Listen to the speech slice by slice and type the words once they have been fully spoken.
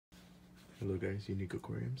Hello guys, Unique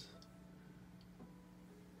Aquariums.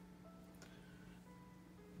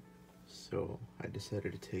 So I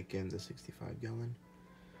decided to take in the 65 gallon.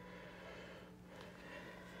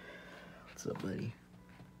 What's up, buddy?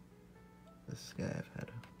 This guy I've had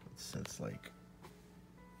since like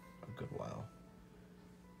a good while.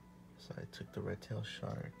 So I took the red tail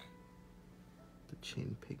shark, the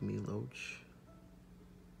chain pygmy loach.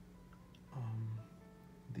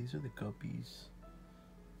 These are the guppies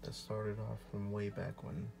that started off from way back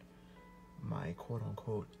when my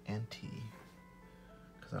quote-unquote auntie,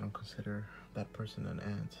 because I don't consider that person an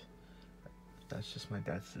aunt, that's just my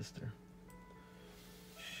dad's sister.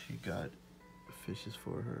 She got fishes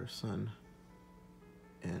for her son,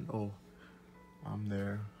 and oh, I'm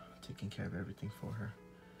there taking care of everything for her.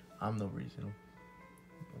 I'm the reason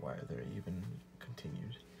why they're even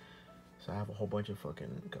continued. So I have a whole bunch of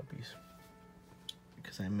fucking guppies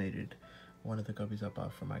because I mated one of the guppies I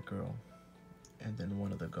bought for my girl, and then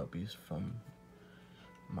one of the guppies from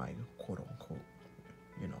my quote-unquote,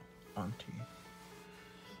 you know, auntie,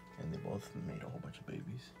 and they both made a whole bunch of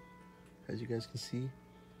babies. As you guys can see,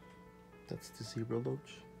 that's the zebra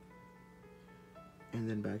loach, and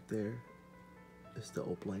then back there is the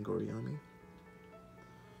opaline goryami.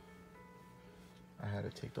 I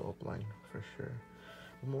had to take the opaline for sure.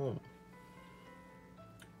 Well,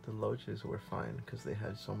 the loaches were fine because they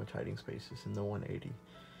had so much hiding spaces in the 180.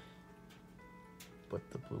 But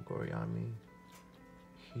the blue goryami,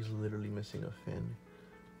 he's literally missing a fin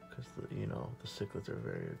because the cichlids are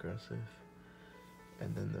very aggressive.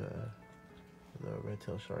 And then the red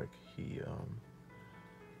tail shark, he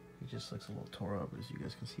just looks a little tore up, as you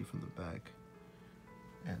guys can see from the back.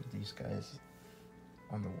 And these guys,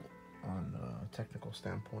 on a technical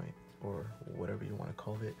standpoint, or whatever you want to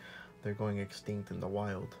call it, they're going extinct in the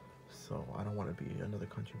wild. So I don't want to be another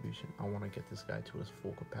contribution. I want to get this guy to his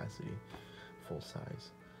full capacity, full size.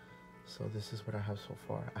 So this is what I have so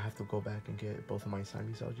far. I have to go back and get both of my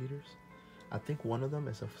Siamese alligators. I think one of them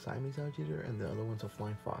is a Siamese alligator and the other one's a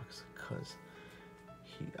flying fox, because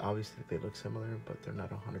obviously they look similar, but they're not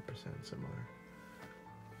 100% similar.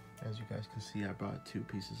 As you guys can see, I brought 2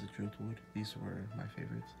 pieces of driftwood. These were my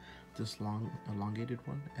favorites. This elongated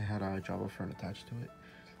one, it had a Java fern attached to it,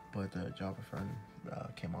 but the Java fern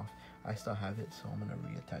came off. I still have it, so I'm gonna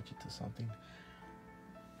reattach it to something.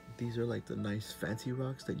 These are like the nice fancy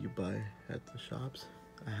rocks that you buy at the shops.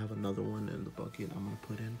 I have another one in the bucket I'm gonna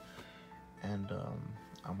put in, and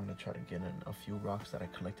I'm gonna try to get in a few rocks that I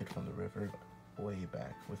collected from the river way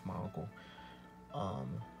back with my uncle.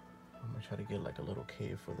 I'm gonna try to get like a little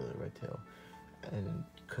cave for the red tail, and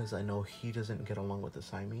because I know he doesn't get along with the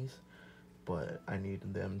Siamese, but I need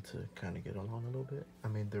them to kind of get along a little bit. I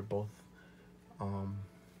mean, they're both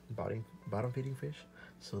bottom feeding fish,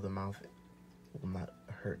 so the mouth will not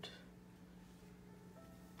hurt,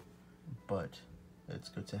 but it's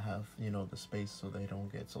good to have, the space so they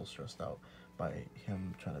don't get so stressed out by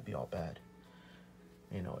him trying to be all bad.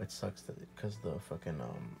 It sucks that because the fucking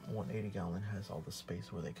 180 gallon has all the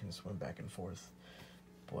space where they can swim back and forth,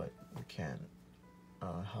 but we can't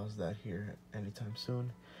house that here anytime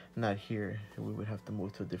soon. Not here. We would have to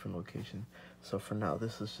move to a different location. So for now,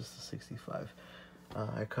 this is just a 65.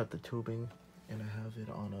 I cut the tubing and I have it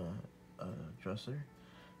on a dresser,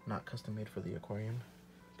 not custom made for the aquarium,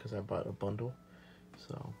 because I bought a bundle.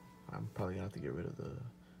 So I'm probably gonna have to get rid of the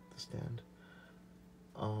stand.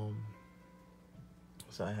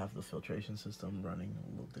 So I have the filtration system running a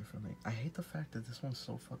little differently. I hate the fact that this one's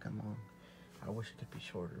so fucking long. I wish it could be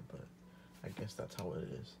shorter, but I guess that's how it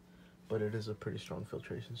is. But it is a pretty strong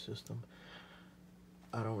filtration system.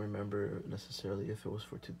 I don't remember necessarily if it was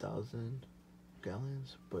for 2,000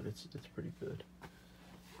 gallons, but it's pretty good.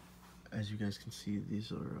 As you guys can see,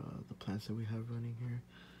 these are the plants that we have running here.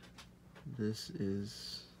 This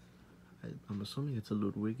is, I'm assuming it's a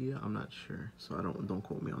Ludwigia. I'm not sure, so don't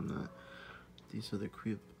quote me on that. These are the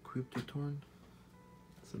Cryptotorn.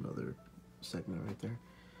 That's another segment right there.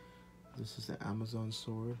 This is the Amazon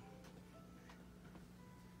sword.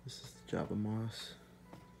 This is the Java moss.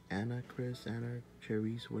 Anna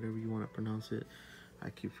cherries, whatever you want to pronounce it. I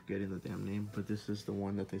keep forgetting the damn name, but this is the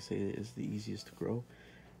one that they say is the easiest to grow.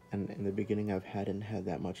 And in the beginning, hadn't had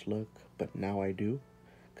that much luck, but now I do,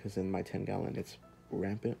 because in my 10 gallon, it's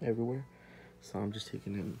rampant everywhere. So I'm just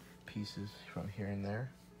taking in pieces from here and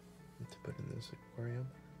there to put in this aquarium.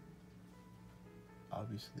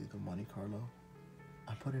 Obviously the Monte Carlo,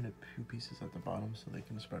 I put in a few pieces at the bottom so they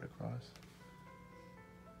can spread across.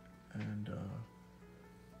 And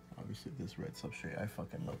obviously this red substrate, I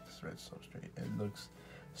fucking love this red substrate. It looks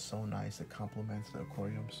so nice, it complements the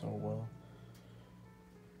aquarium so well.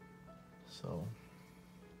 So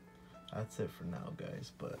that's it for now,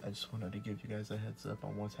 guys. But I just wanted to give you guys a heads up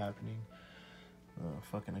on what's happening.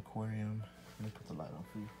 Fucking aquarium. Let me put the light on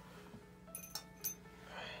for you.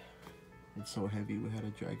 It's so heavy, we had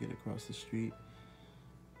to drag it across the street.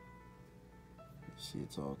 See,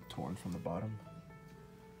 it's all torn from the bottom.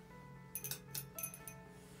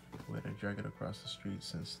 We had to drag it across the street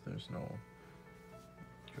since there's no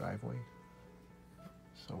driveway.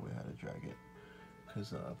 So we had to drag it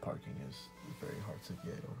because parking is very hard to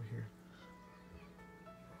get over here.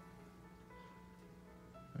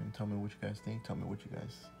 And tell me what you guys think. Tell me what you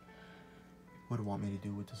guys would want me to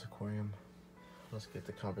do with this aquarium. Let's get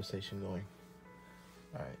the conversation going.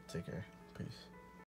 All right, take care. Peace.